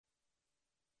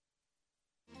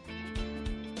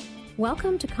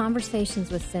Welcome to Conversations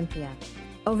with Cynthia.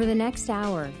 Over the next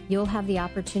hour, you'll have the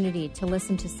opportunity to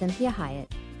listen to Cynthia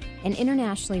Hiett, an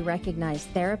internationally recognized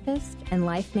therapist and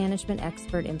life management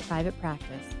expert in private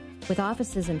practice, with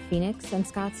offices in Phoenix and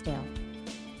Scottsdale.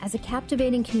 As a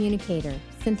captivating communicator,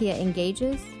 Cynthia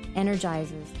engages,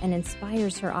 energizes, and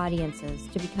inspires her audiences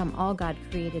to become all God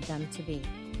created them to be.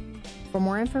 For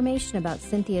more information about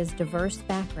Cynthia's diverse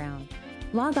background,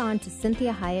 log on to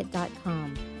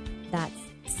cynthiahiett.com. That's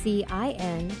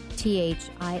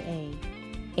CynthiaHiett.com.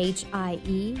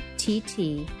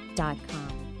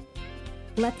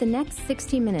 Let the next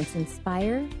 60 minutes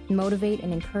inspire, motivate,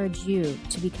 and encourage you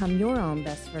to become your own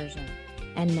best version.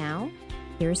 And now,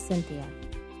 here's Cynthia.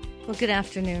 Well, good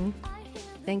afternoon.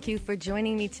 Thank you for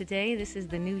joining me today. This is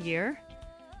the new year.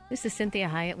 This is Cynthia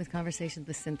Hiett with Conversations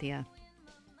with Cynthia.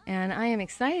 And I am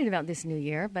excited about this new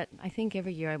year, but I think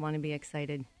every year I want to be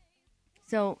excited.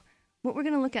 So what we're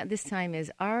going to look at this time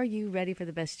is, are you ready for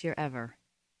the best year ever?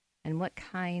 And what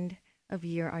kind of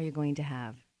year are you going to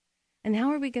have? And how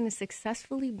are we going to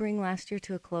successfully bring last year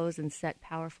to a close and set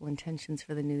powerful intentions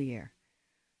for the new year?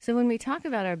 So when we talk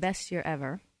about our best year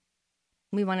ever,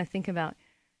 we want to think about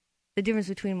the difference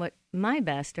between what my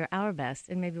best or our best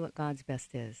and maybe what God's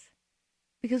best is.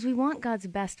 Because we want God's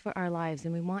best for our lives,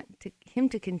 and we want Him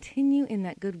to continue in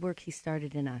that good work He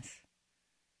started in us.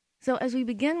 So as we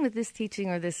begin with this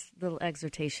teaching or this little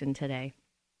exhortation today,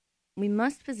 we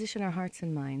must position our hearts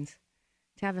and minds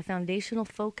to have a foundational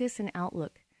focus and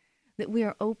outlook that we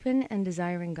are open and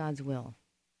desiring God's will.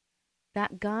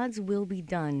 That God's will be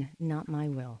done, not my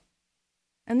will.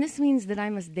 And this means that I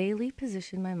must daily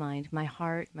position my mind, my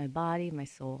heart, my body, my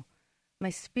soul, my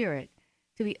spirit,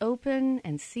 to be open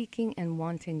and seeking and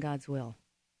wanting God's will.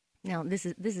 Now, this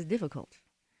is difficult,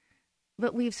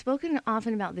 but we've spoken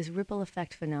often about this ripple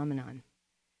effect phenomenon.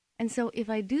 And so if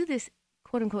I do this,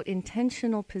 quote-unquote,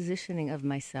 intentional positioning of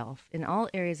myself in all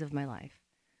areas of my life,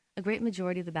 a great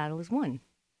majority of the battle is won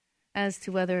as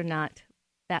to whether or not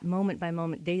that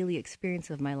moment-by-moment daily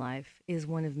experience of my life is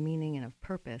one of meaning and of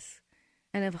purpose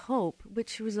and of hope,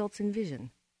 which results in vision.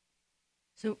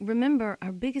 So remember,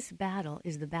 our biggest battle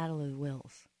is the battle of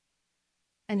wills.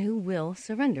 And who will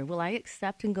surrender? Will I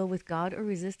accept and go with God, or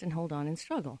resist and hold on and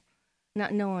struggle?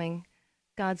 Not knowing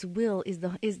God's will is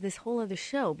this whole other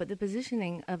show, but the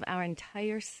positioning of our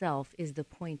entire self is the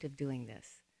point of doing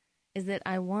this, is that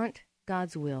I want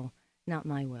God's will, not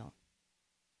my will.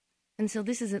 And so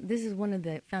this is one of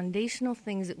the foundational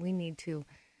things that we need to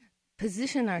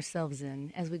position ourselves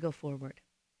in as we go forward,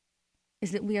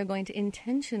 is that we are going to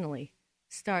intentionally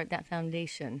start that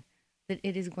foundation, that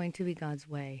it is going to be God's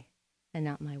way and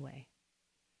not my way.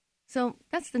 So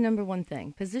that's the number one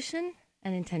thing, position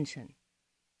and intention.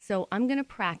 So I'm going to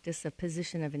practice a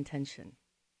position of intention,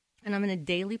 and I'm going to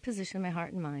daily position my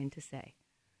heart and mind to say,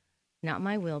 not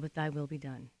my will, but thy will be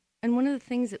done. And one of the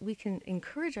things that we can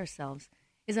encourage ourselves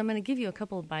is, I'm going to give you a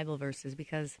couple of Bible verses,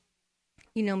 because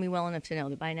you know me well enough to know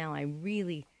that by now I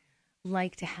really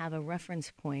like to have a reference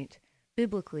point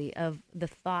biblically of the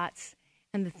thoughts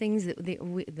and the things that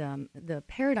the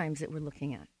paradigms that we're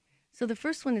looking at. So the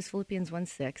first one is Philippians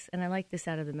 1:6, and I like this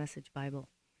out of the Message Bible,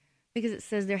 because it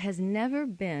says, there has never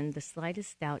been the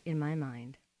slightest doubt in my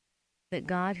mind that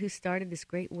God, who started this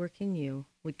great work in you,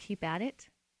 would keep at it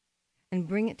and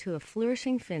bring it to a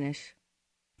flourishing finish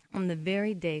on the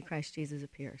very day Christ Jesus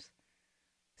appears.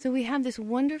 So we have this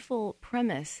wonderful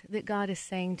premise that God is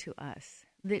saying to us,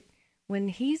 that when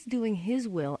He's doing His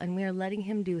will and we are letting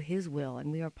Him do His will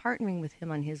and we are partnering with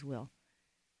Him on His will,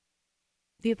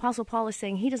 the Apostle Paul is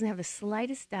saying he doesn't have the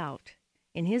slightest doubt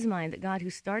in his mind that God, who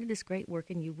started this great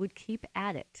work in you, would keep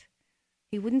at it.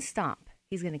 He wouldn't stop.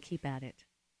 He's going to keep at it.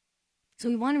 So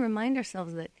we want to remind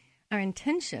ourselves that our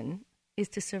intention is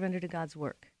to surrender to God's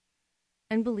work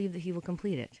and believe that He will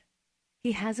complete it.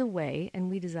 He has a way, and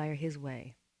we desire His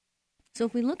way. So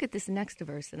if we look at this next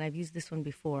verse, and I've used this one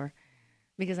before,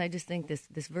 because I just think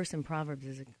this verse in Proverbs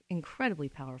is incredibly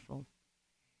powerful.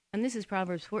 And this is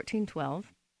Proverbs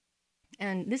 14:12.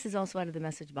 And this is also out of the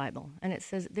Message Bible. And it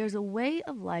says, there's a way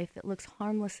of life that looks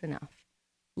harmless enough.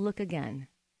 Look again.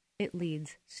 It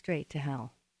leads straight to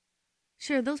hell.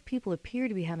 Sure, those people appear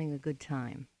to be having a good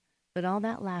time, but all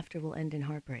that laughter will end in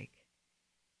heartbreak.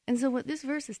 And so what this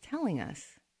verse is telling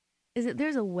us is that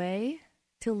there's a way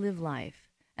to live life.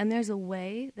 And there's a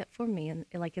way that, for me,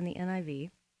 like in the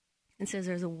NIV, it says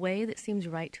there's a way that seems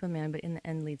right to a man, but in the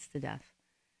end leads to death.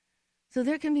 So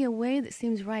there can be a way that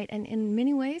seems right, and in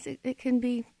many ways it can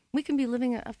be, we can be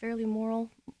living a fairly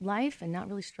moral life and not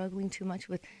really struggling too much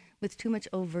with too much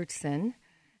overt sin,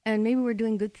 and maybe we're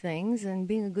doing good things and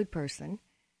being a good person.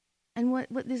 And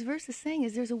what this verse is saying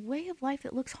is there's a way of life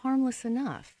that looks harmless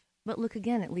enough. but look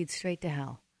again, it leads straight to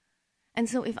hell. And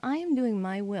so if I am doing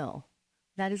my will,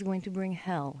 that is going to bring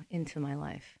hell into my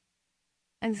life.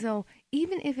 And so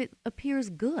even if it appears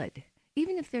good,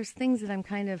 even if there's things that I'm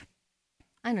kind of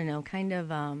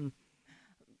a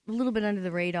little bit under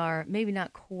the radar, maybe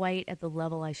not quite at the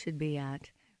level I should be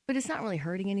at, but it's not really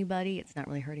hurting anybody. It's not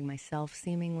really hurting myself,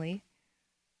 seemingly.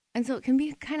 And so it can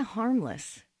be kind of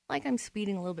harmless. Like I'm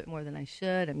speeding a little bit more than I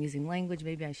should. I'm using language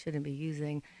maybe I shouldn't be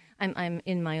using. I'm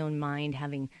in my own mind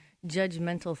having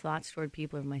judgmental thoughts toward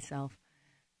people or myself.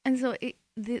 And so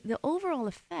the overall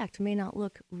effect may not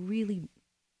look really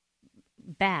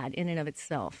bad in and of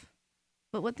itself.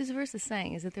 But what this verse is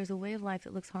saying is that there's a way of life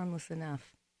that looks harmless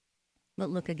enough. But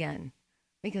look again,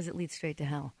 because it leads straight to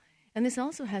hell. And this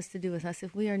also has to do with us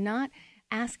if we are not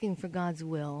asking for God's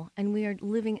will and we are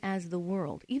living as the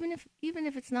world, even if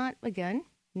it's not, again,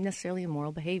 necessarily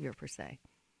immoral behavior per se.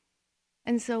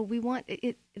 And so we want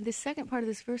it. The second part of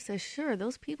this verse says, sure,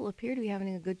 those people appear to be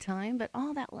having a good time, but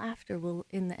all that laughter will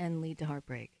in the end lead to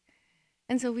heartbreak.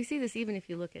 And so we see this even if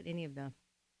you look at any of the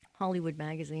Hollywood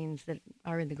magazines that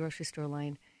are in the grocery store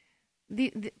line.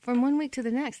 From one week to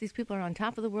the next, these people are on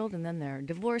top of the world, and then they're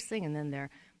divorcing, and then they're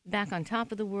back on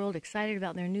top of the world, excited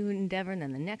about their new endeavor, and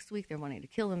then the next week they're wanting to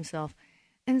kill themselves.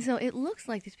 And so it looks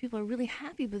like these people are really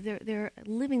happy, but they're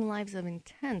living lives of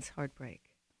intense heartbreak.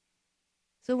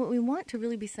 So what we want to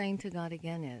really be saying to God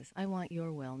again is, I want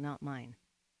your will, not mine.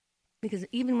 Because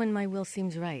even when my will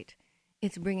seems right,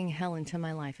 it's bringing hell into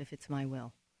my life if it's my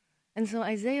will. And so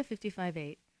Isaiah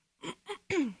 55:8,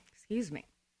 excuse me,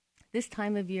 this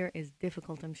time of year is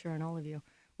difficult, I'm sure, on all of you,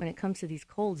 when it comes to these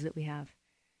colds that we have.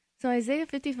 So Isaiah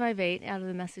 55:8 out of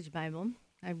the Message Bible,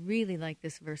 I really like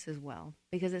this verse as well,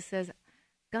 because it says,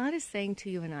 God is saying to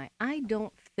you and I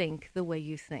don't think the way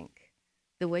you think.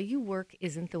 The way you work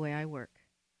isn't the way I work.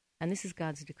 And this is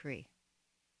God's decree.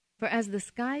 For as the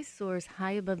sky soars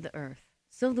high above the earth,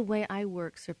 so the way I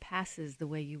work surpasses the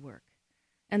way you work.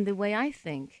 And the way I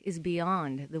think is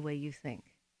beyond the way you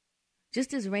think.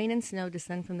 Just as rain and snow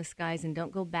descend from the skies and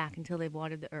don't go back until they've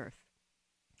watered the earth,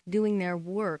 doing their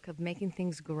work of making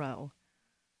things grow,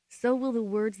 so will the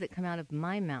words that come out of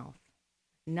my mouth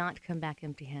not come back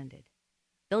empty-handed.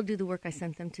 They'll do the work I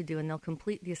sent them to do, and they'll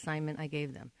complete the assignment I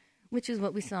gave them, which is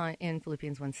what we saw in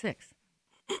Philippians 1:6,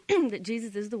 that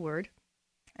Jesus is the Word.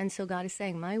 And so God is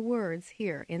saying, my words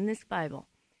here in this Bible,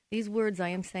 these words I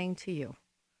am saying to you,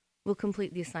 will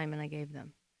complete the assignment I gave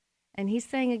them. And he's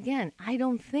saying again, I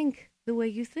don't think the way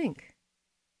you think.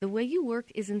 The way you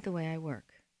work isn't the way I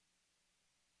work.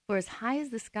 For as high as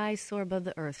the skies soar above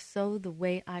the earth, so the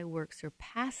way I work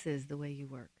surpasses the way you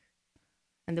work.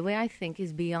 And the way I think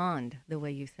is beyond the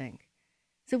way you think.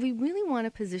 So we really want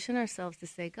to position ourselves to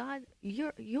say, God,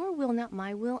 your will, not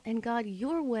my will, and God,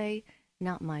 your way,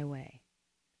 not my way.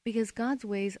 Because God's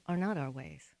ways are not our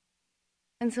ways.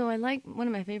 And so I like, one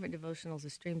of my favorite devotionals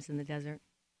is Streams in the Desert.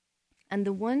 And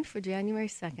the one for January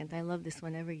 2nd, I love this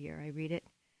one every year. I read it.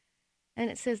 And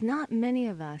it says, not many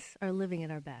of us are living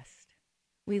at our best.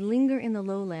 We linger in the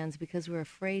lowlands because we're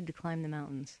afraid to climb the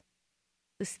mountains.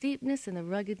 The steepness and the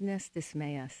ruggedness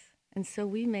dismay us, and so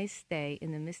we may stay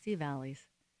in the misty valleys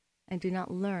and do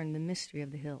not learn the mystery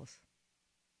of the hills.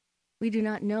 We do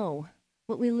not know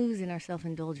what we lose in our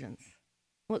self-indulgence,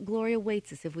 what glory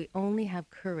awaits us if we only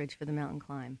have courage for the mountain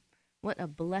climb, what a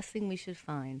blessing we should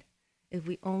find if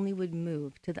we only would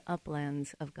move to the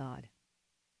uplands of God.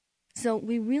 So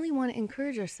we really want to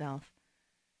encourage ourselves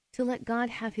to let God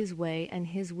have his way and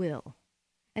his will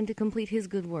and to complete his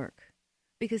good work,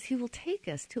 because he will take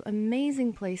us to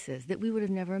amazing places that we would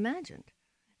have never imagined.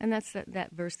 And that's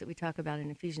that verse that we talk about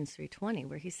in Ephesians 3:20,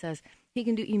 where he says he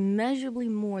can do immeasurably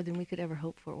more than we could ever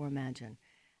hope for or imagine.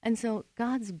 And so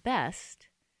God's best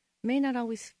may not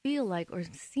always feel like or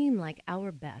seem like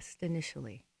our best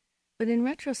initially. But in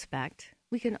retrospect,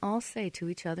 we can all say to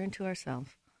each other and to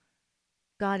ourselves,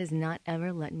 God has not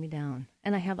ever let me down.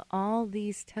 And I have all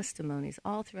these testimonies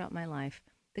all throughout my life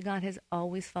that God has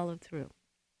always followed through.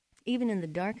 Even in the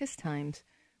darkest times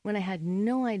when I had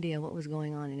no idea what was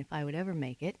going on and if I would ever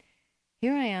make it,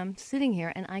 here I am sitting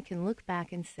here and I can look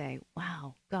back and say,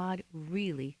 wow, God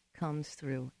really comes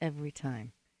through every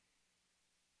time.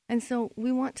 And so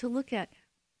we want to look at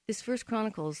this 1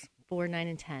 Chronicles 4, 9,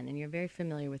 and 10, and you're very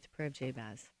familiar with the prayer of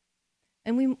Jabez.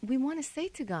 And we want to say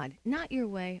to God, not your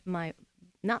way,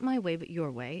 not my way, but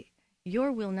your way,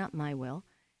 your will, not my will.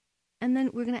 And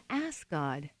then we're going to ask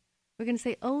God, we're going to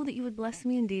say, oh, that you would bless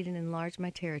me indeed and enlarge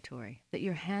my territory, that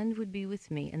your hand would be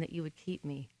with me and that you would keep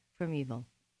me from evil.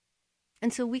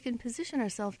 And so we can position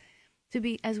ourselves to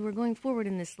be, as we're going forward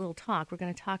in this little talk, we're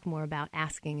going to talk more about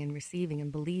asking and receiving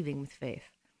and believing with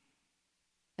faith.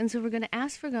 And so we're going to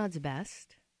ask for God's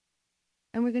best,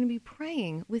 and we're going to be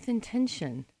praying with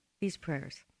intention these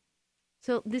prayers.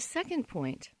 So this second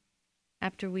point,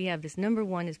 after we have this, number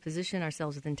one is position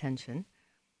ourselves with intention.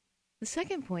 The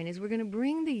second point is we're going to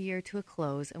bring the year to a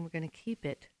close, and we're going to keep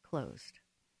it closed.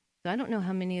 So I don't know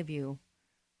how many of you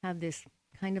have this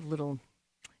kind of little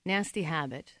nasty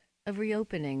habit of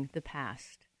reopening the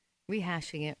past,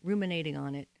 rehashing it, ruminating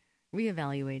on it,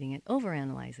 reevaluating it,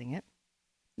 overanalyzing it,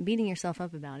 beating yourself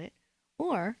up about it,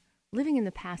 or living in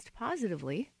the past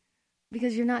positively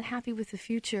because you're not happy with the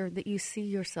future that you see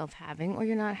yourself having, or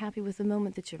you're not happy with the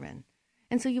moment that you're in.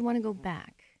 And so you want to go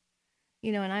back.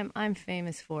 You know, and I'm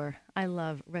famous for, I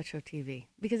love retro TV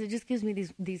because it just gives me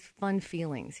these fun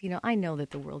feelings. You know, I know that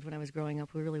the world when I was growing up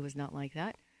really was not like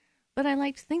that, but I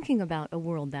liked thinking about a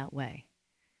world that way.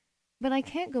 But I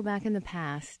can't go back in the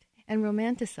past and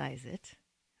romanticize it.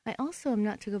 I also am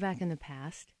not to go back in the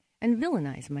past and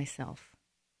villainize myself.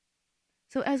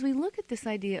 So as we look at this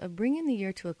idea of bringing the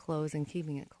year to a close and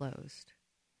keeping it closed,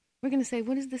 we're going to say,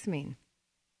 what does this mean?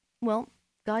 Well,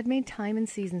 God made time and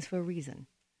seasons for a reason,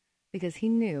 because he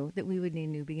knew that we would need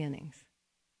new beginnings.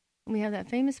 And we have that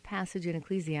famous passage in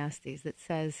Ecclesiastes that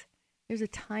says, there's a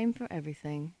time for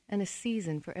everything and a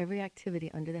season for every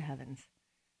activity under the heavens,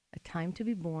 a time to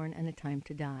be born and a time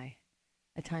to die,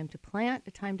 a time to plant,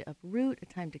 a time to uproot, a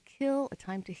time to kill, a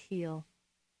time to heal,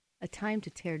 a time to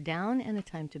tear down, and a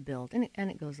time to build. And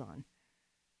it goes on.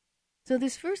 So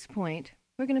this first point,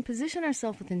 we're going to position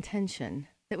ourselves with intention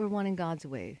that we're wanting God's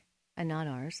way and not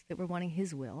ours, that we're wanting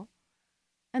his will.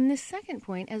 And this second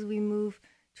point, as we move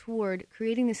toward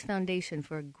creating this foundation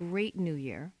for a great new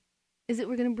year, is that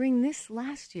we're going to bring this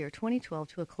last year, 2012,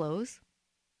 to a close,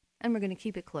 and we're going to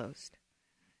keep it closed.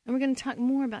 And we're going to talk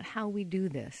more about how we do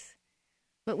this.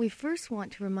 But we first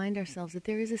want to remind ourselves that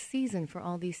there is a season for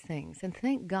all these things. And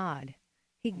thank God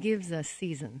he gives us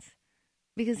seasons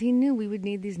because he knew we would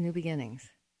need these new beginnings.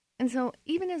 And so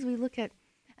even as we look at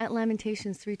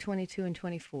Lamentations 3:22 and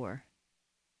 24,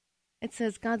 it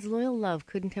says, God's loyal love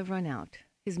couldn't have run out.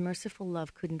 His merciful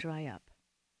love couldn't dry up.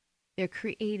 They're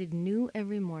created new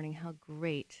every morning. How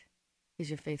great is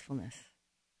your faithfulness.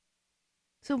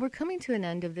 So we're coming to an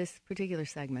end of this particular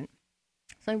segment.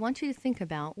 So I want you to think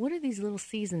about, what are these little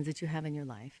seasons that you have in your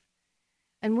life?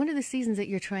 And what are the seasons that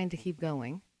you're trying to keep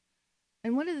going?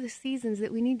 And what are the seasons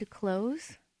that we need to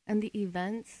close, and the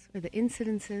events or the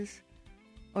incidences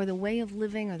or the way of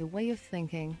living or the way of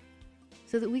thinking,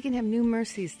 so that we can have new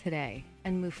mercies today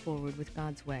and move forward with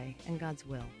God's way and God's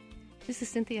will. This is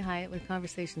Cynthia Hiett with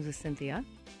Conversations with Cynthia.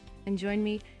 And join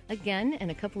me again in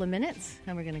a couple of minutes,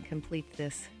 and we're going to complete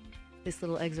this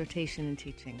little exhortation and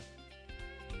teaching.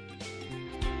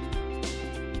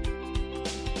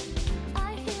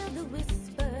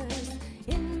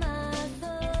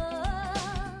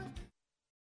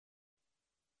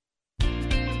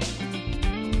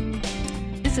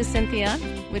 This is Cynthia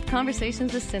with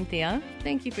Conversations with Cynthia.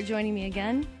 Thank you for joining me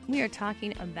again. We are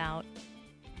talking about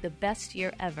the best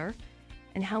year ever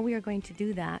and how we are going to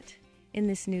do that in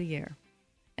this new year.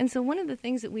 And so one of the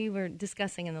things that we were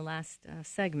discussing in the last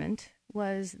segment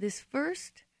was this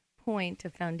first point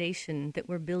of foundation that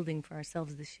we're building for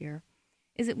ourselves this year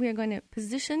is that we are going to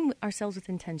position ourselves with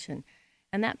intention.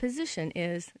 And that position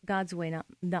is God's way,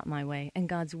 not my way, and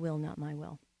God's will, not my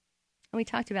will. And we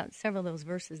talked about several of those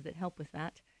verses that help with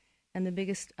that. And the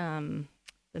biggest, the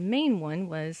main one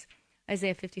was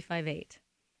Isaiah 55:8.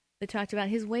 That talked about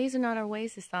his ways are not our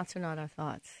ways, his thoughts are not our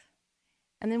thoughts.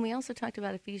 And then we also talked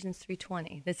about Ephesians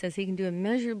 3:20 that says he can do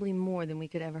immeasurably more than we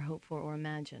could ever hope for or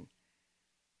imagine.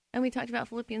 And we talked about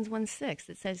Philippians 1:6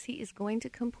 that says he is going to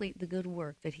complete the good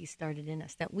work that he started in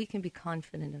us, that we can be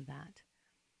confident of that.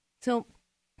 So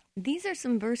these are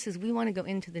some verses we want to go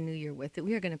into the new year with, that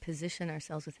we are going to position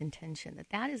ourselves with intention,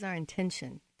 that is our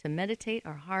intention, to meditate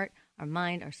our heart, our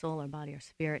mind, our soul, our body, our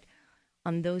spirit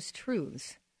on those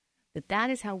truths, that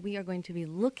is how we are going to be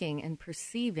looking and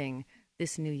perceiving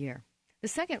this new year. The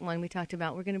second one we talked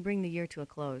about, we're going to bring the year to a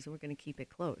close, and we're going to keep it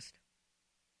closed.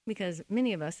 Because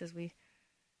many of us, as we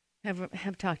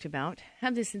have talked about,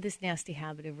 have this nasty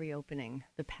habit of reopening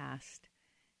the past,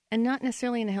 and not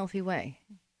necessarily in a healthy way.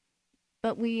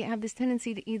 But we have this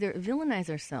tendency to either villainize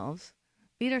ourselves,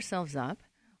 beat ourselves up,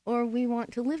 or we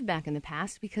want to live back in the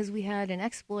past because we had an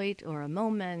exploit or a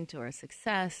moment or a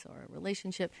success or a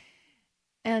relationship.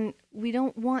 And we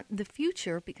don't want the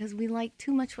future because we like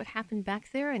too much what happened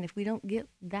back there. And if we don't get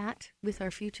that with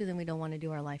our future, then we don't want to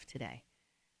do our life today.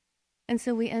 And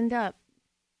so we end up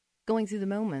going through the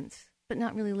moments, but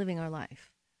not really living our life.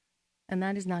 And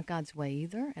that is not God's way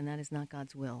either, and that is not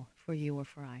God's will for you or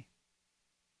for I.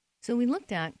 So we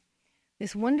looked at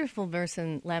this wonderful verse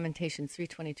in Lamentations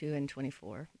 3:22 and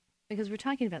 24, because we're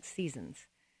talking about seasons,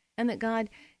 and that God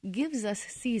gives us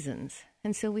seasons.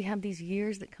 And so we have these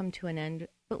years that come to an end,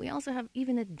 but we also have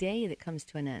even a day that comes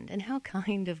to an end. And how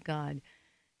kind of God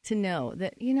to know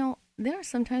that, there are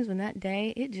some times when that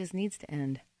day, it just needs to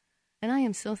end. And I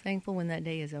am so thankful when that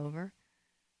day is over.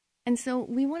 And so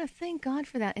we want to thank God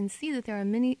for that and see that there are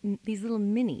these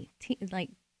little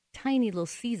tiny little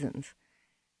seasons.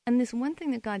 And this one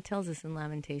thing that God tells us in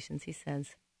Lamentations, he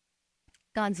says,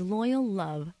 God's loyal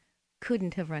love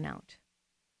couldn't have run out.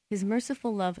 His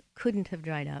merciful love couldn't have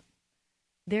dried up.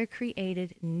 They're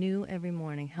created new every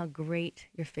morning. How great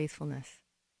your faithfulness.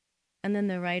 And then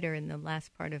the writer in the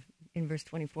last part in verse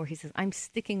 24, he says, I'm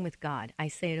sticking with God. I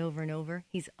say it over and over.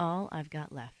 He's all I've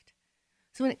got left.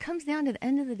 So when it comes down to the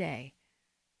end of the day,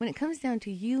 when it comes down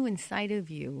to you inside of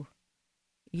you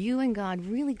and God,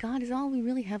 really, God is all we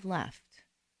really have left.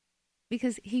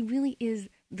 Because he really is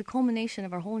the culmination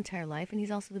of our whole entire life, and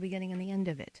he's also the beginning and the end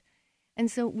of it.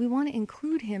 And so we want to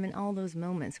include him in all those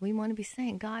moments. We want to be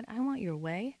saying, God, I want your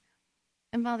way.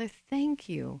 And Father, thank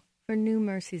you for new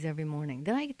mercies every morning,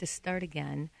 that I get to start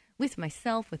again with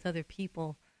myself, with other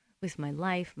people, with my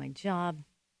life, my job,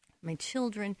 my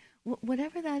children,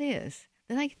 whatever that is,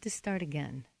 that I get to start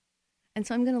again. And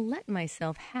so I'm going to let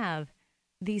myself have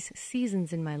these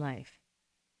seasons in my life.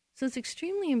 So it's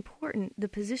extremely important, the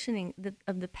positioning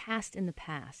of the past in the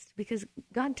past, because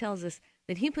God tells us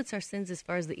that he puts our sins as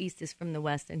far as the east is from the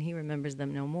west, and he remembers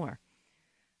them no more.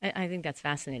 I think that's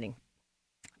fascinating.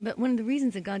 But one of the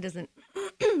reasons that God doesn't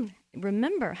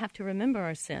have to remember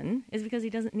our sin is because he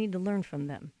doesn't need to learn from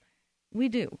them. We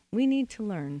do. We need to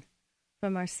learn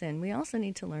from our sin. We also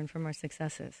need to learn from our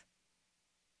successes.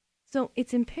 So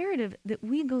it's imperative that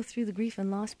we go through the grief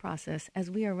and loss process as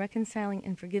we are reconciling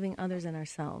and forgiving others and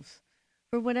ourselves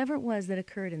for whatever it was that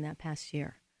occurred in that past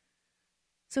year.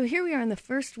 So here we are in the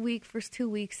first 2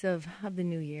 weeks of the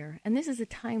new year. And this is a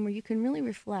time where you can really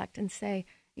reflect and say,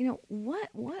 what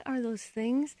are those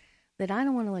things that I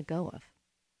don't want to let go of?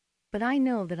 But I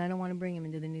know that I don't want to bring them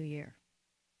into the new year,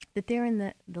 that they're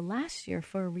in the last year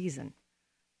for a reason.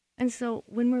 And so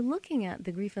when we're looking at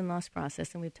the grief and loss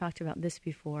process, and we've talked about this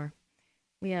before,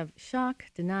 we have shock,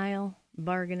 denial,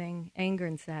 bargaining, anger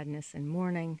and sadness, and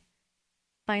mourning.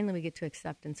 Finally, we get to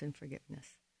acceptance and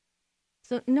forgiveness.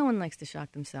 So no one likes to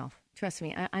shock themselves. Trust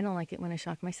me, I don't like it when I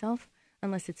shock myself,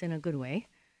 unless it's in a good way.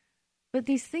 But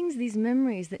these things, these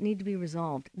memories that need to be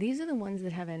resolved, these are the ones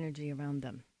that have energy around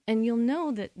them. And you'll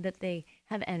know that they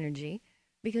have energy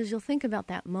because you'll think about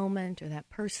that moment or that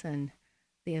person,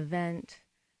 the event,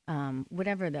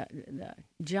 whatever the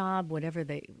job, whatever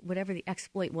the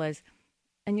exploit was,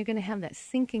 and you're going to have that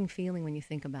sinking feeling when you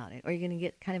think about it, or you're going to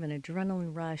get kind of an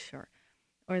adrenaline rush,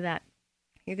 or that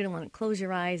you're going to want to close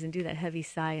your eyes and do that heavy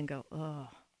sigh and go, oh,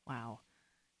 wow.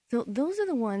 So those are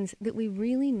the ones that we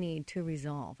really need to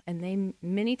resolve, and they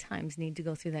many times need to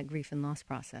go through that grief and loss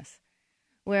process,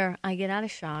 where I get out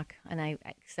of shock and I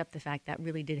accept the fact that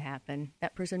really did happen.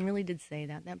 That person really did say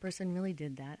that. That person really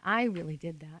did that. I really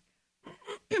did that.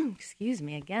 Excuse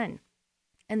me again.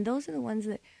 And those are the ones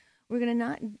that we're going to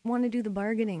not want to do the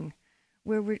bargaining,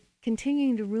 where we're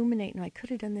continuing to ruminate. No, I could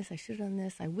have done this. I should have done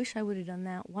this. I wish I would have done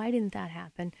that. Why didn't that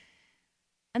happen?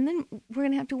 And then we're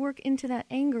going to have to work into that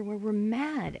anger where we're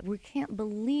mad. We can't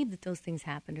believe that those things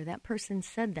happened, or that person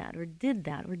said that, or did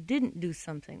that, or didn't do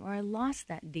something, or I lost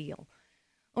that deal,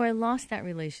 or I lost that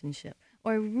relationship,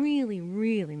 or I really,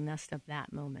 really messed up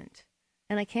that moment,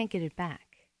 and I can't get it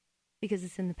back because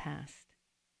it's in the past.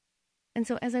 And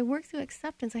so as I work through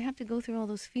acceptance, I have to go through all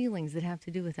those feelings that have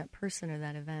to do with that person or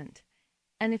that event.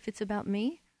 And if it's about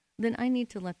me, then I need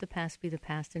to let the past be the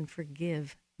past and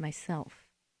forgive myself,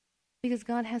 because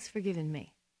God has forgiven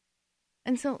me.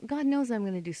 And so God knows I'm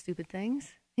going to do stupid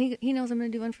things. He knows I'm going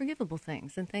to do unforgivable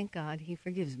things. And thank God he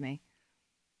forgives me.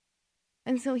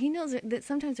 And so he knows that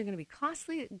sometimes they're going to be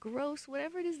costly, gross,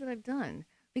 whatever it is that I've done,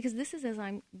 because this is as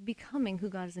I'm becoming who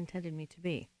God has intended me to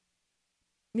be.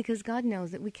 Because God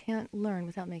knows that we can't learn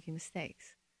without making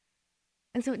mistakes.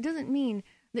 And so it doesn't mean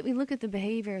that we look at the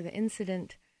behavior, the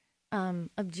incident,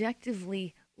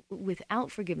 objectively without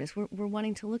forgiveness. We're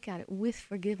wanting to look at it with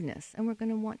forgiveness. And we're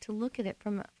going to want to look at it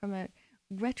from a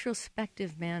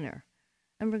retrospective manner.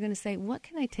 And we're going to say, what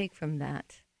can I take from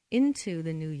that into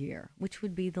the new year, which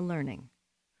would be the learning,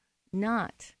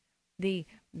 not the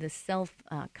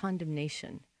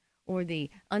self-condemnation or the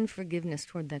unforgiveness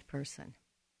toward that person.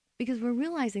 Because we're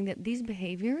realizing that these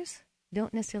behaviors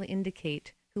don't necessarily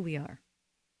indicate who we are.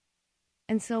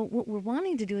 And so what we're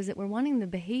wanting to do is that we're wanting the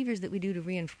behaviors that we do to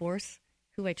reinforce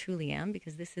who I truly am,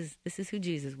 because this is who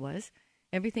Jesus was.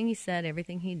 Everything he said,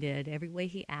 everything he did, every way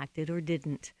he acted or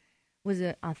didn't was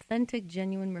an authentic,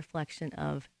 genuine reflection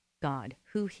of God,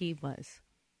 who he was.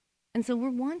 And so we're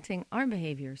wanting our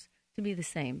behaviors to be the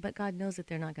same, but God knows that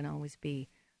they're not going to always be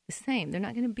the same. They're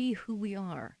not going to be who we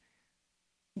are.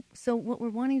 So what we're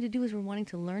wanting to do is we're wanting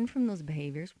to learn from those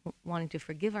behaviors, wanting to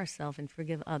forgive ourselves and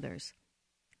forgive others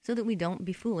so that we don't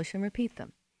be foolish and repeat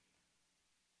them.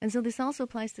 And so this also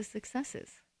applies to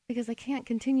successes, because I can't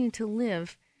continue to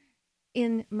live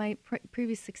in my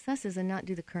previous successes and not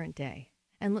do the current day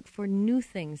and look for new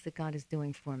things that God is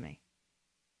doing for me.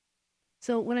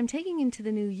 So what I'm taking into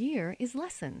the new year is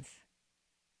lessons.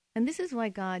 And this is why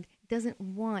God doesn't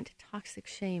want toxic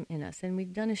shame in us. And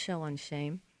we've done a show on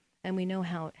shame, and we know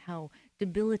how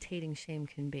debilitating shame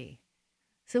can be.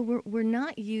 So we're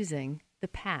not using the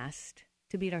past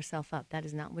to beat ourselves up. That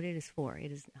is not what it is for.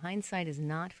 Hindsight is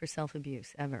not for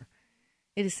self-abuse, ever.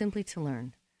 It is simply to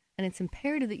learn. And it's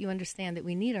imperative that you understand that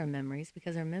we need our memories,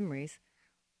 because our memories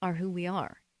are who we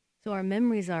are. So our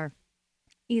memories are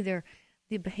either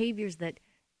the behaviors that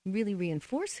really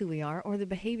reinforce who we are or the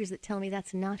behaviors that tell me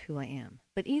that's not who I am.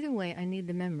 But either way, I need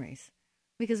the memories.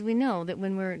 Because we know that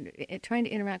when we're trying to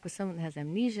interact with someone that has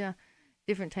amnesia,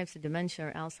 different types of dementia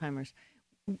or Alzheimer's,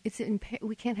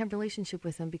 we can't have a relationship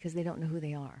with them because they don't know who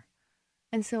they are.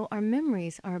 And so our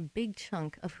memories are a big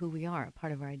chunk of who we are, a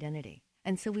part of our identity.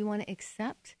 And so we want to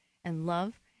accept and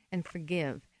love and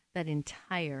forgive that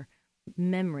entire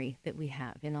memory that we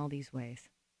have in all these ways.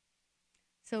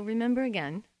 So remember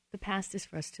again, the past is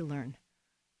for us to learn.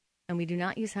 And we do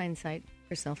not use hindsight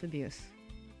for self-abuse.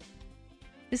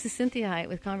 This is Cinthia Hiett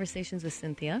with Conversations with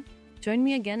Cinthia. Join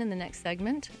me again in the next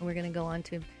segment, and we're going to go on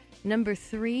to number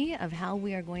 3 of how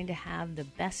we are going to have the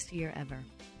best year ever.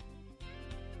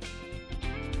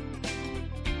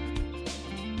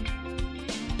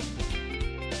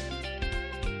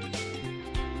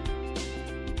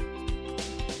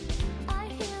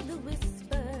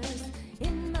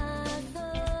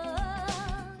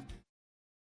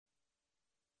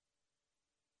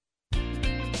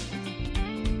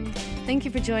 Thank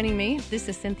you for joining me. This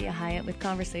is Cinthia Hiett with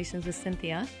Conversations with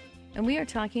Cinthia, and we are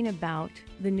talking about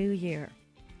the new year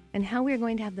and how we are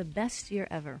going to have the best year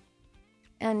ever.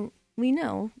 And we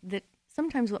know that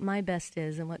sometimes what my best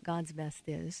is and what God's best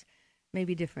is may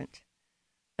be different.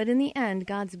 But in the end,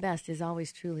 God's best is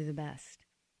always truly the best.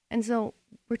 And so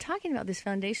we're talking about this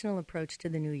foundational approach to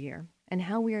the new year and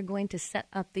how we are going to set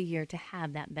up the year to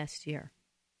have that best year.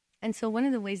 And so one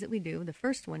of the ways that we do, the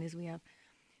first one is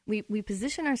we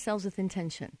position ourselves with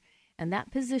intention. And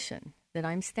that position that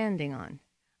I'm standing on,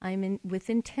 I'm in with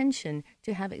intention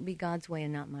to have it be God's way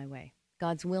and not my way.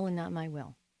 God's will and not my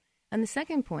will. And the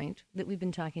second point that we've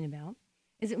been talking about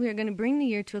is that we are going to bring the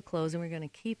year to a close and we're going to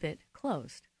keep it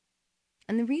closed.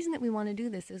 And the reason that we want to do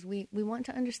this is we want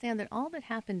to understand that all that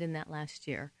happened in that last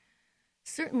year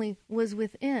certainly was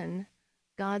within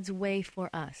God's way for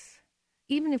us.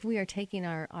 Even if we are taking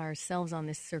ourselves on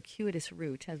this circuitous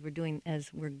route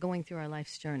as we're going through our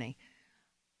life's journey,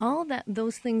 all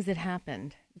those things that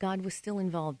happened, God was still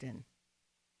involved in.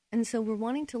 And so we're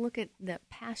wanting to look at that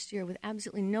past year with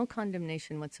absolutely no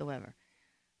condemnation whatsoever.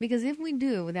 Because if we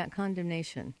do with that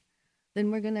condemnation,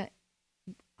 then we're going to,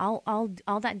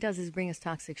 all that does is bring us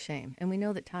toxic shame. And we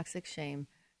know that toxic shame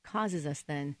causes us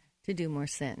then to do more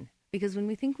sin. Because when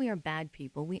we think we are bad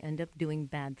people, we end up doing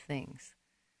bad things.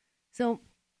 So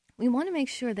we want to make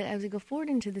sure that as we go forward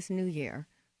into this new year,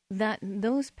 that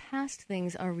those past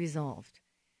things are resolved.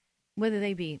 Whether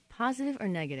they be positive or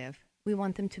negative, we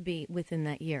want them to be within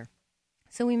that year.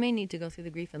 So we may need to go through the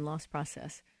grief and loss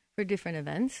process for different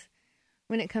events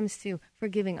when it comes to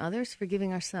forgiving others,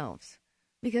 forgiving ourselves.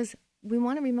 Because we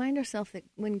want to remind ourselves that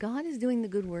when God is doing the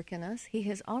good work in us, he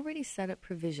has already set up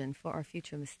provision for our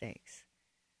future mistakes.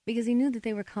 Because he knew that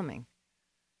they were coming.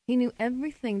 He knew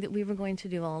everything that we were going to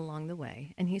do all along the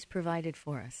way, and he's provided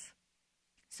for us.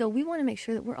 So we want to make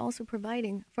sure that we're also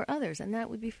providing for others, and that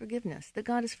would be forgiveness. That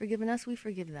God has forgiven us, we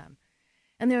forgive them.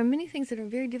 And there are many things that are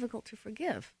very difficult to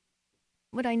forgive.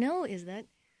 What I know is that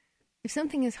if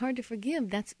something is hard to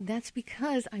forgive, that's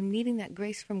because I'm needing that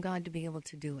grace from God to be able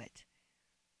to do it.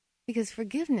 Because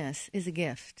forgiveness is a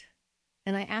gift.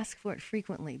 And I ask for it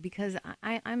frequently because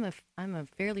I'm a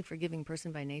fairly forgiving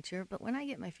person by nature. But when I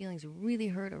get my feelings really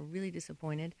hurt or really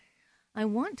disappointed, I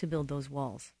want to build those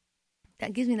walls.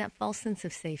 That gives me that false sense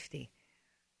of safety.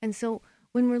 And so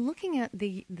when we're looking at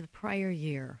the prior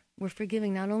year, we're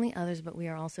forgiving not only others, but we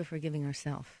are also forgiving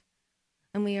ourselves.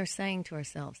 And we are saying to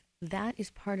ourselves, that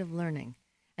is part of learning.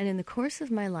 And in the course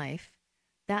of my life,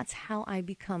 that's how I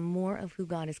become more of who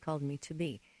God has called me to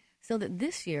be. So that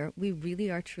this year, we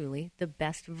really are truly the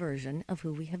best version of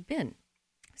who we have been.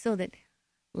 So that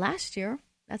last year,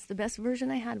 that's the best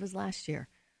version I had was last year.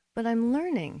 But I'm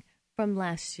learning from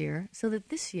last year so that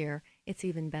this year it's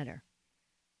even better.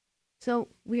 So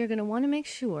we are going to want to make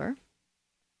sure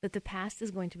that the past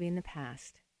is going to be in the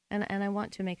past. And I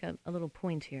want to make a little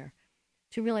point here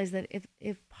to realize that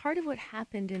if part of what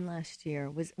happened in last year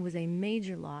was a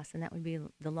major loss, and that would be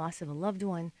the loss of a loved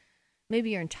one, maybe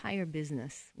your entire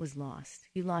business was lost.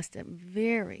 You lost a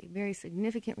very, very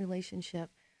significant relationship.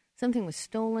 Something was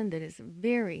stolen that is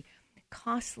very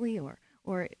costly or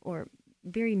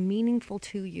very meaningful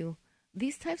to you.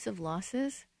 These types of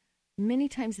losses, many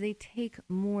times they take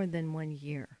more than 1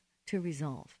 year to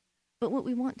resolve. But what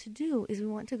we want to do is we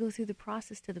want to go through the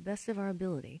process to the best of our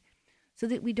ability so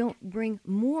that we don't bring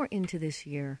more into this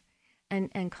year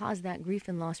and cause that grief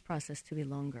and loss process to be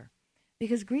longer.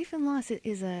 Because grief and loss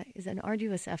is an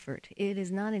arduous effort. It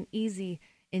is not an easy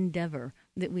endeavor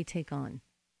that we take on.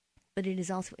 But it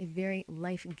is also a very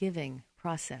life-giving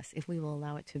process if we will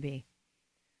allow it to be.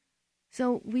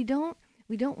 So we don't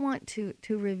want to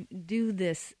do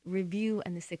this review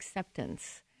and this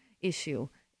acceptance issue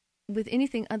with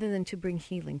anything other than to bring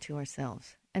healing to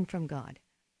ourselves and from God.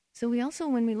 So we also,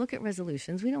 when we look at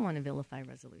resolutions, we don't want to vilify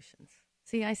resolutions.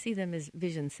 See, I see them as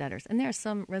vision setters. And there are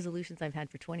some resolutions I've had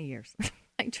for 20 years.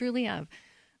 I truly have.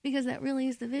 Because that really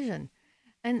is the vision.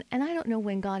 And I don't know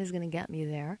when God is going to get me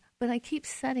there, but I keep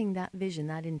setting that vision,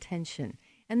 that intention.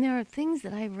 And there are things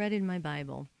that I've read in my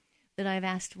Bible that I've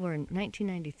asked for in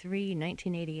 1993,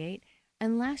 1988,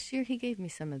 and last year he gave me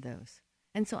some of those.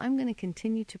 And so I'm going to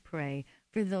continue to pray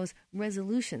for those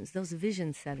resolutions, those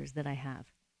vision setters that I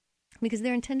have, because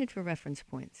they're intended for reference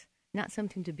points, not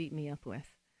something to beat me up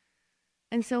with.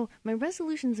 And so my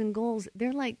resolutions and goals,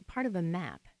 they're like part of a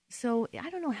map. So I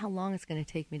don't know how long it's going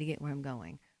to take me to get where I'm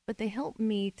going, but they help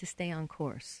me to stay on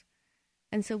course.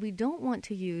 And so we don't want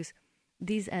to use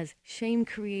these as shame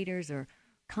creators or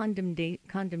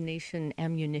condemnation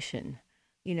ammunition.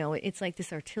 You know, it's like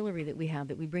this artillery that we have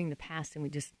that we bring the past and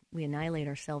we annihilate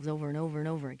ourselves over and over and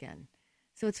over again.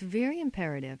 So it's very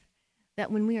imperative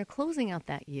that when we are closing out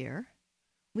that year,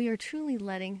 we are truly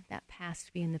letting that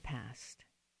past be in the past.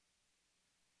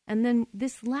 And then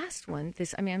this last one,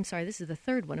 this is the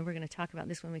third one, and we're going to talk about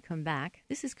this when we come back.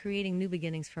 This is creating new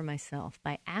beginnings for myself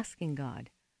by asking God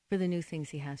for the new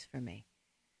things he has for me.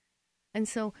 And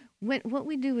so what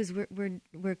we do is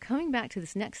we're coming back to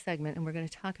this next segment, and we're going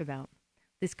to talk about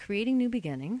this creating new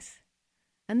beginnings.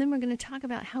 And then we're going to talk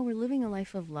about how we're living a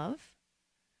life of love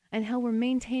and how we're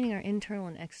maintaining our internal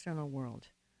and external world.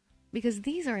 Because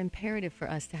these are imperative for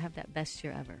us to have that best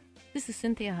year ever. This is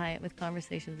Cynthia Hiett with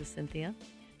Conversations with Cynthia.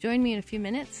 Join me in a few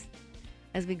minutes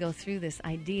as we go through this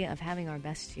idea of having our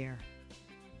best year.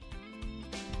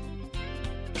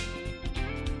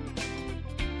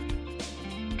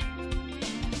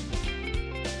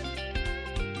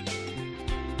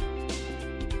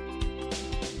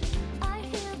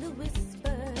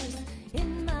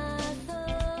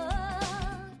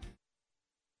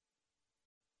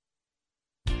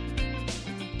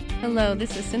 Hello,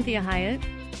 this is Cynthia Hiett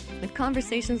with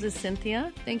Conversations with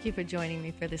Cynthia. Thank you for joining me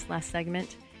for this last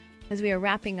segment as we are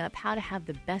wrapping up how to have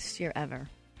the best year ever.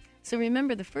 So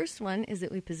remember, the first one is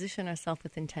that we position ourselves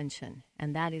with intention,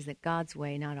 and that is that God's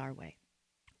way, not our way.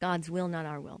 God's will, not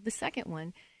our will. The second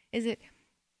one is that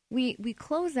we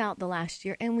close out the last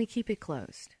year and we keep it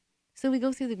closed. So we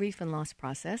go through the grief and loss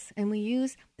process, and we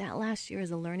use that last year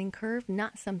as a learning curve,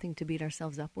 not something to beat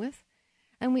ourselves up with.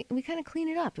 And we kind of clean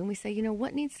it up and we say,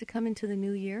 what needs to come into the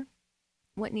new year?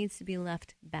 What needs to be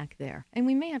left back there? And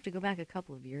we may have to go back a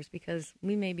couple of years because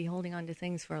we may be holding on to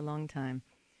things for a long time.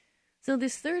 So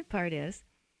this third part is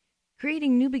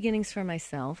creating new beginnings for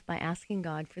myself by asking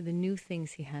God for the new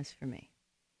things he has for me.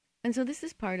 And so this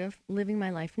is part of living my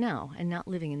life now and not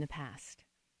living in the past,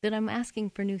 that I'm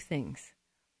asking for new things.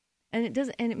 And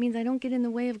it means I don't get in the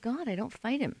way of God. I don't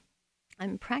fight him.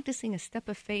 I'm practicing a step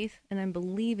of faith, and I'm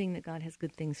believing that God has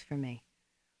good things for me.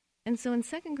 And so in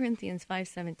 2 Corinthians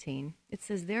 5:17, it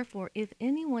says, "Therefore, if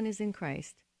anyone is in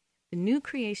Christ, the new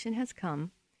creation has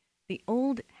come, the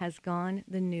old has gone,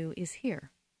 the new is here."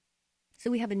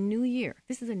 So we have a new year.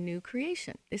 This is a new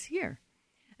creation this year.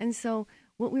 And so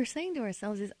what we're saying to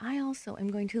ourselves is, I also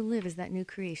am going to live as that new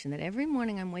creation, that every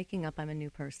morning I'm waking up, I'm a new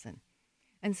person.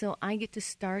 And so I get to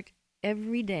start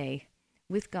every day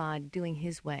with God doing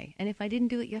his way. And if I didn't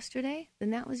do it yesterday,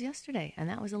 then that was yesterday. And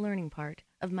that was a learning part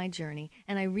of my journey.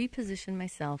 And I reposition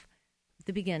myself at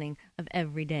the beginning of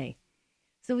every day.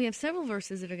 So we have several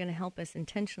verses that are going to help us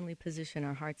intentionally position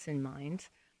our hearts and minds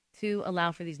to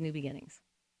allow for these new beginnings,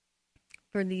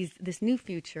 for this new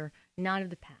future, not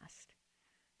of the past.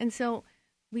 And so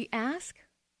we ask,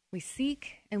 we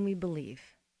seek, and we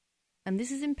believe. and this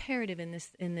is imperative in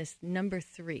this number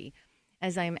 3,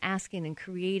 as I am asking and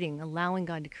creating, allowing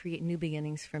God to create new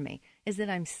beginnings for me, is that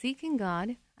I'm seeking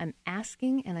God, I'm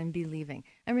asking, and I'm believing.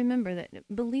 And remember that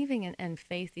believing and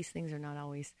faith, these things are not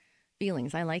always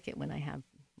feelings. I like it when I have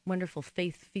wonderful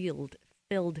faith-filled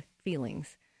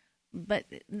feelings. But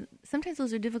sometimes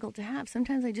those are difficult to have.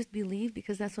 Sometimes I just believe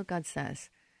because that's what God says.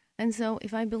 And so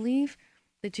if I believe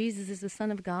that Jesus is the Son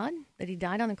of God, that he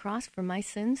died on the cross for my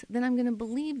sins, then I'm going to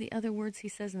believe the other words he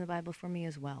says in the Bible for me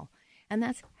as well. And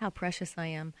that's how precious I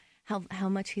am, how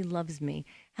much he loves me,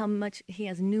 how much he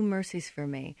has new mercies for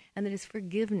me, and that his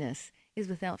forgiveness is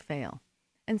without fail.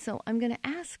 And so I'm going to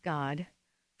ask God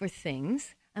for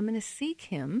things. I'm going to seek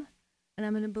him, and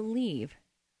I'm going to believe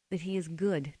that he is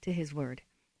good to his word.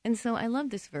 And so I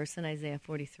love this verse in Isaiah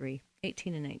 43,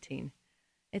 18 and 19.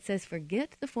 It says,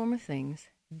 "Forget the former things,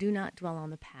 do not dwell on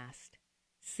the past.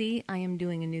 See, I am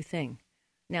doing a new thing.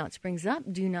 Now it springs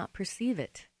up, do not perceive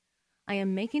it. I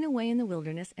am making a way in the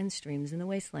wilderness and streams in the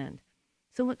wasteland."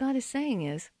 So what God is saying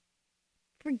is,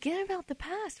 forget about the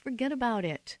past, forget about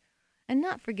it. And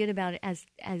not forget about it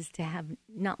as to have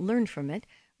not learned from it,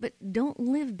 but don't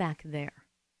live back there.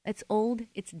 It's old,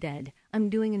 it's dead. I'm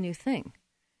doing a new thing.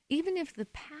 Even if the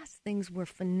past things were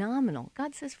phenomenal,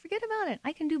 God says, forget about it.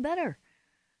 I can do better.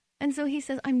 And so he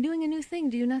says, I'm doing a new thing.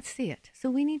 Do you not see it? So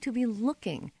we need to be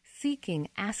looking, seeking,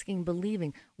 asking,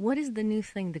 believing. What is the new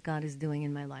thing that God is doing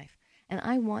in my life? And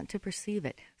I want to perceive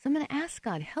it. So I'm going to ask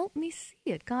God, help me see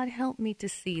it. God, help me to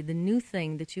see the new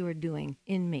thing that you are doing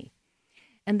in me.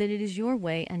 And that it is your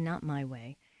way and not my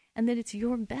way. And that it's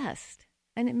your best.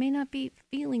 And it may not be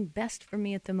feeling best for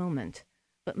me at the moment.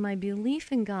 But my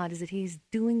belief in God is that he's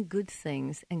doing good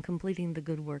things and completing the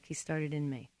good work he started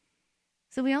in me.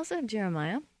 So we also have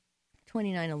Jeremiah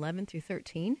 29:11 through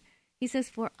 13. He says,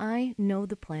 "For I know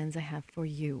the plans I have for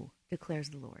you, declares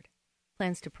the Lord.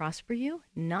 Plans to prosper you,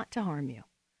 not to harm you.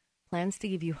 Plans to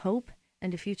give you hope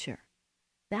and a future."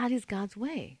 That is God's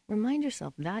way. Remind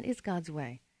yourself, that is God's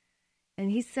way. And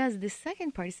he says, this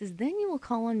second part, he says, "Then you will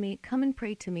call on me, come and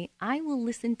pray to me. I will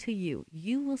listen to you.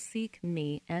 You will seek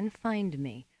me and find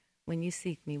me when you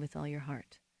seek me with all your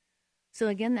heart." So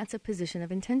again, that's a position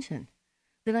of intention,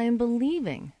 that I am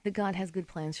believing that God has good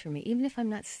plans for me, even if I'm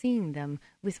not seeing them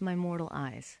with my mortal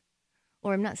eyes,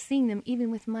 or I'm not seeing them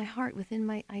even with my heart,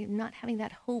 I'm not having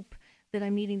that hope that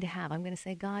I'm needing to have. I'm going to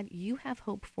say, God, you have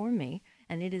hope for me,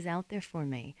 and it is out there for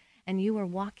me, and you are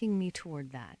walking me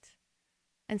toward that.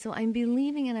 And so I'm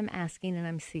believing and I'm asking and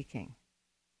I'm seeking.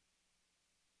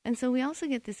 And so we also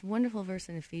get this wonderful verse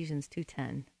in Ephesians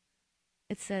 2:10.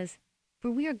 It says,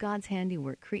 "For we are God's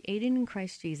handiwork, created in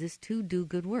Christ Jesus to do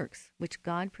good works, which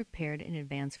God prepared in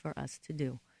advance for us to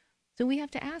do." So we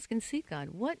have to ask and seek God,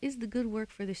 what is the good work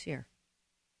for this year?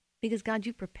 Because God,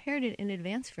 you prepared it in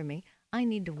advance for me. I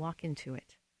need to walk into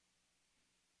it.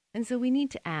 And so we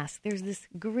need to ask. There's this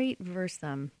great verse.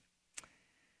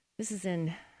 This is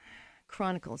in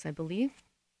Chronicles, I believe.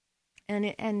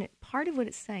 And part of what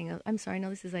it's saying, I'm sorry, no,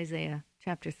 this is Isaiah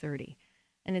chapter 30.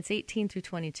 And it's 18 through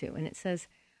 22. And it says,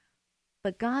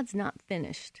 "But God's not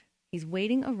finished. He's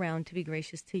waiting around to be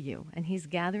gracious to you. And he's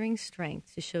gathering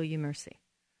strength to show you mercy.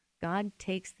 God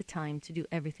takes the time to do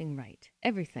everything right.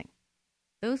 Everything.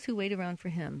 Those who wait around for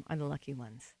him are the lucky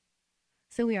ones."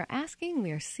 So we are asking,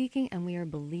 we are seeking, and we are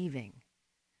believing.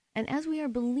 And as we are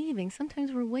believing,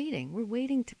 sometimes we're waiting. We're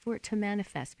waiting for it to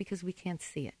manifest because we can't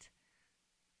see it.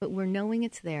 But we're knowing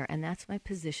it's there, and that's my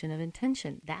position of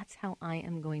intention. That's how I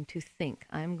am going to think.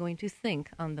 I am going to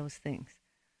think on those things.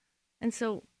 And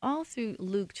so all through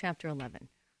Luke chapter 11,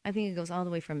 I think it goes all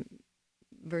the way from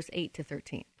verse 8 to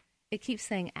 13. It keeps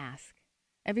saying ask.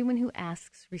 Everyone who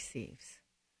asks receives.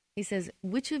 He says,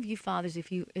 which of you fathers,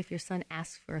 if your son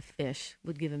asks for a fish,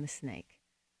 would give him a snake?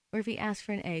 Or if he asked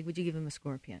for an egg, would you give him a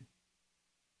scorpion?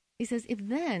 He says, if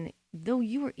then, though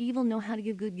you are evil, know how to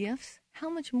give good gifts, how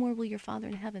much more will your Father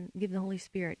in heaven give the Holy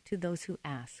Spirit to those who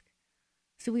ask?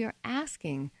 So we are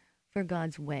asking for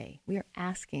God's way. We are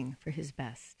asking for his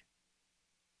best.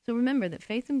 So remember that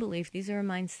faith and belief, these are a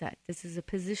mindset. This is a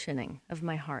positioning of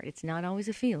my heart. It's not always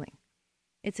a feeling.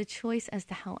 It's a choice as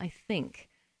to how I think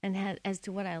and as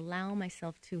to what I allow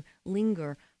myself to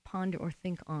linger, ponder, or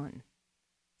think on.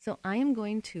 So I am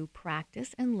going to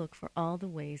practice and look for all the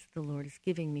ways the Lord is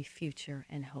giving me future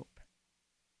and hope.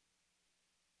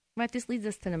 Right, this leads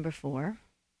us to number 4.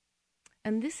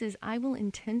 And this is, I will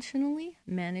intentionally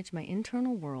manage my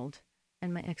internal world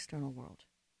and my external world.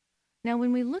 Now,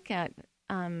 when we look at,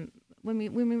 when we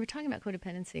were talking about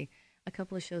codependency a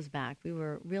couple of shows back, we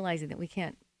were realizing that we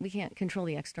can't control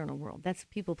the external world. That's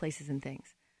people, places, and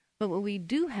things. But what we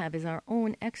do have is our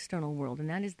own external world, and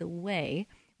that is the way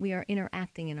we are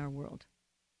interacting in our world.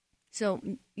 So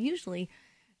usually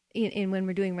when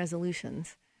we're doing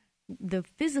resolutions, the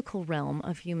physical realm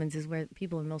of humans is where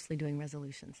people are mostly doing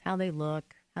resolutions. How they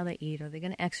look, how they eat. Are they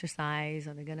going to exercise?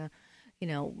 Are they going to,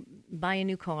 buy a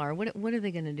new car? What are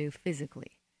they going to do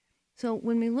physically? So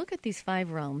when we look at these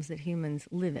 5 realms that humans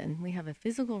live in, we have a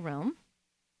physical realm,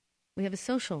 we have a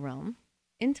social realm,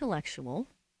 intellectual,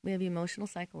 we have emotional,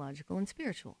 psychological, and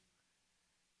spiritual.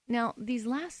 Now, these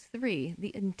last 3,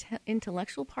 the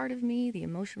intellectual part of me, the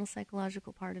emotional,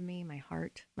 psychological part of me, my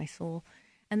heart, my soul,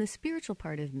 and the spiritual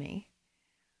part of me,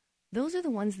 those are the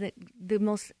ones that the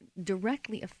most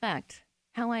directly affect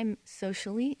how I'm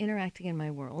socially interacting in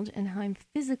my world and how I'm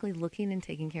physically looking and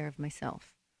taking care of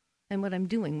myself and what I'm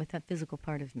doing with that physical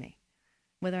part of me,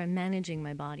 whether I'm managing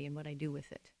my body and what I do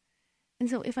with it. And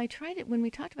so if I tried it, when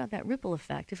we talked about that ripple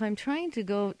effect, if I'm trying to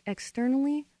go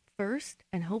externally first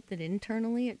and hope that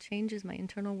internally it changes my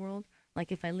internal world,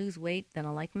 like if I lose weight, then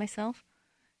I'll like myself,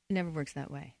 it never works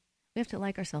that way. We have to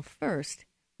like ourselves first,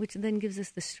 which then gives us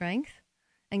the strength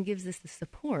and gives us the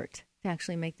support to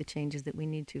actually make the changes that we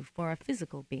need to for our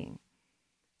physical being.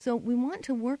 So we want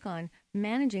to work on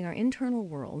managing our internal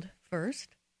world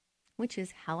first, which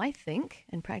is how I think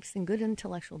and practicing good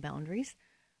intellectual boundaries.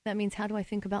 That means, how do I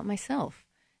think about myself?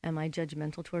 Am I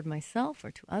judgmental toward myself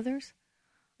or to others?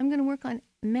 I'm going to work on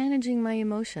managing my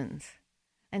emotions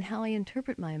and how I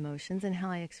interpret my emotions and how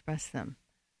I express them,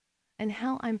 and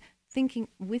how I'm thinking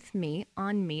with me,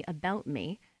 on me, about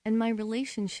me, and my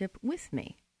relationship with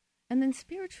me. And then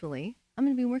spiritually, I'm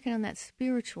going to be working on that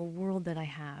spiritual world that I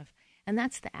have. And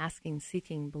that's the asking,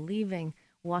 seeking, believing,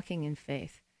 walking in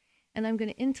faith. And I'm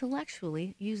going to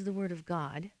intellectually use the Word of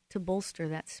God to bolster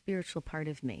that spiritual part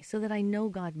of me so that I know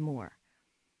God more.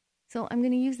 So I'm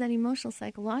going to use that emotional,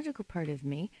 psychological part of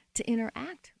me to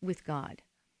interact with God,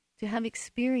 to have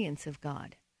experience of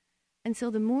God. And so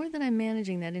the more that I'm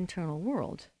managing that internal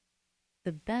world,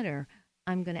 the better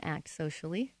I'm going to act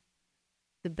socially,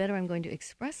 the better I'm going to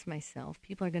express myself.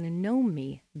 People are going to know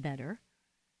me better.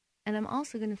 And I'm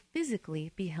also going to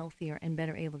physically be healthier and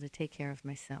better able to take care of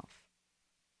myself.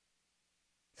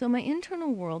 So my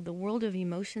internal world, the world of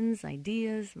emotions,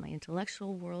 ideas, my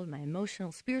intellectual world, my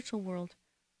emotional, spiritual world,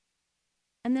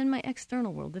 and then my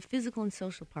external world, the physical and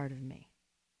social part of me.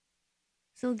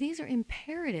 So these are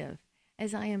imperative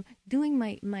as I am doing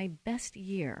my best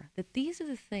year, that these are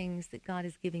the things that God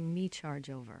is giving me charge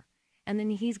over. And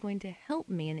then He's going to help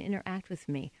me and interact with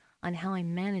me on how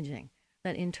I'm managing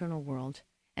that internal world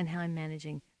and how I'm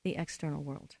managing the external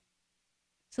world.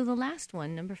 So the last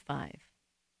one, number 5,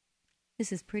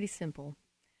 this is pretty simple,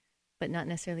 but not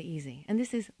necessarily easy. And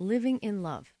this is living in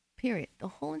love, period.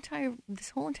 This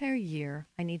whole entire year,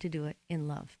 I need to do it in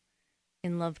love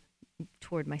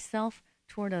toward myself,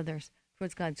 toward others,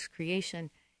 towards God's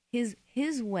creation.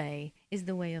 His way is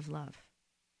the way of love.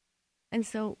 And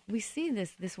so we see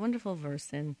this wonderful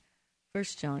verse in 1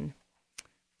 John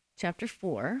chapter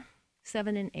 4,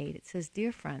 7 and 8. It says,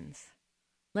 "Dear friends,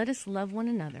 let us love one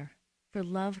another, for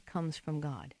love comes from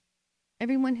God.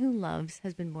 Everyone who loves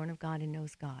has been born of God and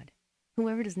knows God.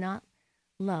 Whoever does not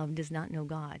love does not know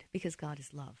God, because God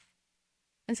is love."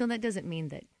 And so that doesn't mean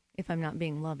that if I'm not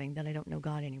being loving, that I don't know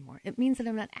God anymore. It means that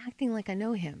I'm not acting like I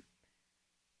know Him,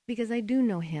 because I do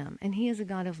know Him, and He is a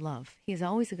God of love. He is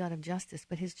always a God of justice,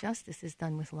 but His justice is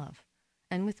done with love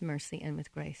and with mercy and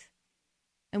with grace.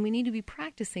 And we need to be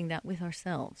practicing that with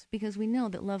ourselves, because we know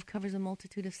that love covers a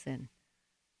multitude of sin.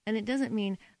 And it doesn't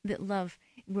mean that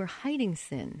we're hiding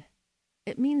sin.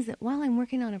 It means that while I'm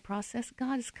working on a process,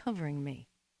 God is covering me.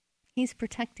 He's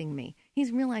protecting me.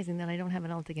 He's realizing that I don't have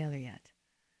it all together yet.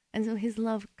 And so His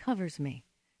love covers me.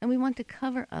 And we want to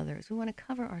cover others. We want to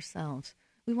cover ourselves.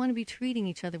 We want to be treating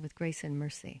each other with grace and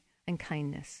mercy and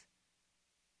kindness.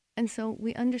 And so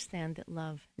we understand that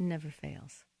love never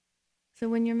fails. So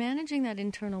when you're managing that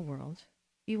internal world,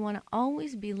 you want to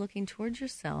always be looking towards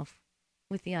yourself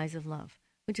with the eyes of love,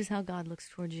 which is how God looks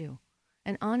towards you.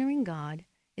 And honoring God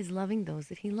is loving those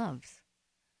that He loves.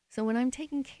 So when I'm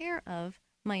taking care of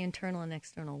my internal and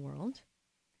external world,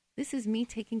 this is me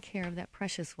taking care of that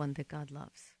precious one that God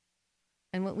loves.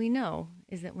 And what we know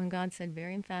is that when God said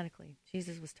very emphatically,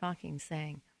 Jesus was talking,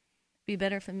 saying, "Be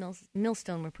better if a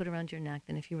millstone were put around your neck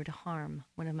than if you were to harm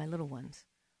one of my little ones."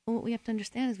 Well, what we have to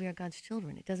understand is we are God's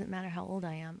children. It doesn't matter how old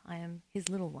I am His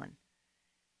little one.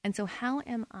 And so how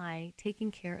am I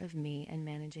taking care of me and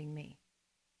managing me?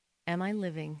 Am I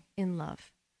living in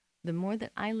love? The more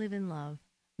that I live in love,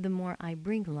 the more I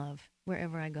bring love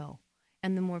wherever I go.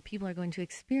 And the more people are going to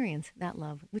experience that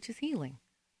love, which is healing.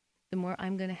 The more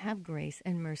I'm going to have grace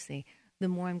and mercy, the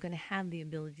more I'm going to have the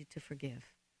ability to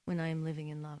forgive when I am living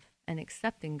in love and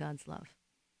accepting God's love.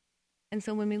 And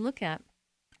so when we look at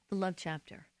the love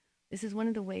chapter, this is one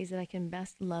of the ways that I can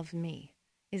best love me,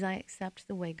 is I accept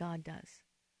the way God does.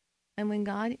 And when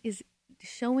God is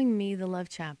showing me the love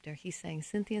chapter, he's saying,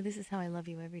 Cynthia, this is how I love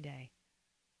you every day.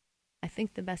 I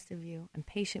think the best of you. I'm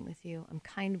patient with you. I'm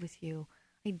kind with you.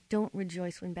 I don't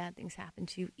rejoice when bad things happen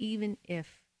to you, even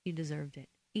if you deserved it,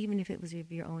 even if it was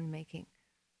of your own making.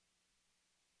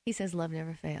 He says love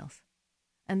never fails.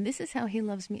 And this is how he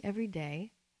loves me every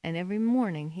day. And every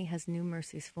morning he has new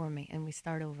mercies for me. And we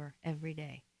start over every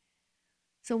day.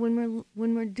 So when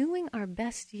we're doing our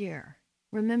best year,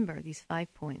 remember these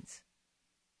 5 points.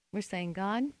 We're saying,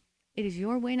 God, it is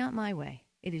your way, not my way.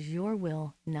 It is your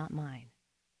will, not mine.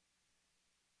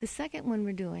 The second one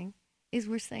we're doing is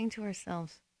we're saying to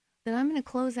ourselves that I'm going to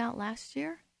close out last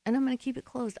year and I'm going to keep it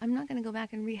closed. I'm not going to go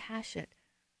back and rehash it.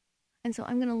 And so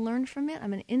I'm going to learn from it. I'm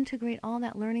going to integrate all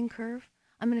that learning curve.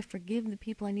 I'm going to forgive the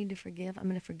people I need to forgive. I'm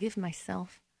going to forgive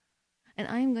myself. And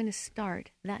I am going to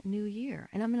start that new year.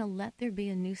 And I'm going to let there be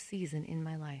a new season in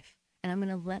my life. And I'm going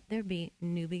to let there be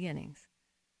new beginnings.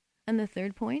 And the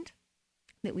third point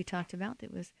that we talked about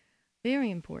that was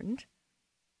very important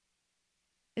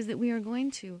is that we are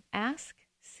going to ask,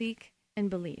 seek, and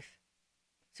believe.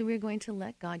 So we are going to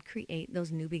let God create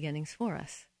those new beginnings for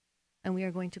us. And we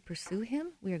are going to pursue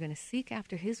him. We are going to seek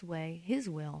after his way, his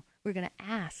will. We're going to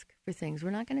ask for things. We're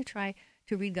not going to try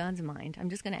to read God's mind. I'm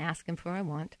just going to ask him for what I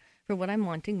want, for what I'm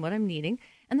wanting, what I'm needing,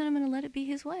 and then I'm going to let it be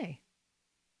his way.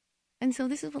 And so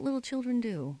this is what little children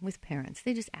do with parents.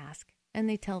 They just ask, and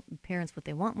they tell parents what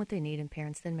they want, what they need, and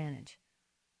parents then manage.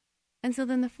 And so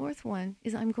then the fourth one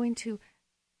is I'm going to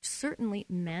certainly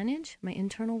manage my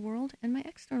internal world and my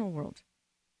external world.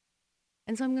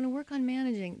 And so I'm going to work on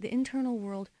managing the internal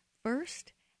world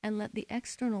first and let the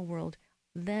external world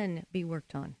then be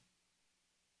worked on.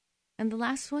 And the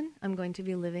last one, I'm going to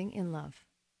be living in love.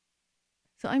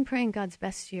 So I'm praying God's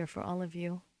best year for all of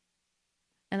you.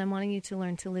 And I'm wanting you to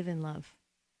learn to live in love.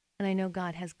 And I know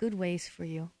God has good ways for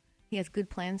you. He has good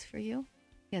plans for you.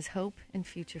 He has hope and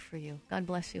future for you. God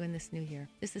bless you in this new year.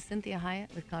 This is Cynthia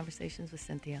Hiett with Conversations with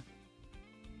Cynthia.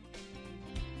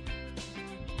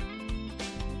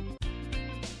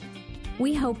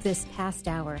 We hope this past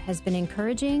hour has been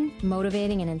encouraging,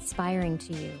 motivating, and inspiring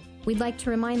to you. We'd like to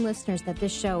remind listeners that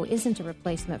this show isn't a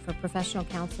replacement for professional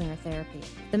counseling or therapy.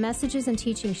 The messages and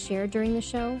teachings shared during the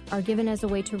show are given as a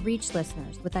way to reach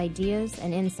listeners with ideas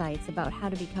and insights about how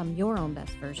to become your own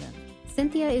best version.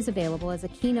 Cynthia is available as a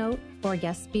keynote or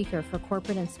guest speaker for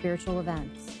corporate and spiritual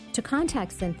events. To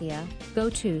contact Cynthia, go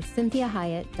to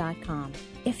cynthiahiett.com.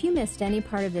 If you missed any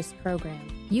part of this program,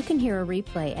 you can hear a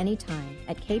replay anytime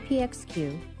at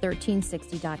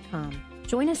kpxq1360.com.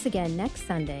 Join us again next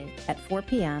Sunday at 4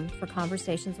 p.m. for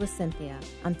Conversations with Cynthia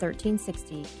on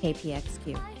 1360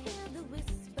 KPXQ.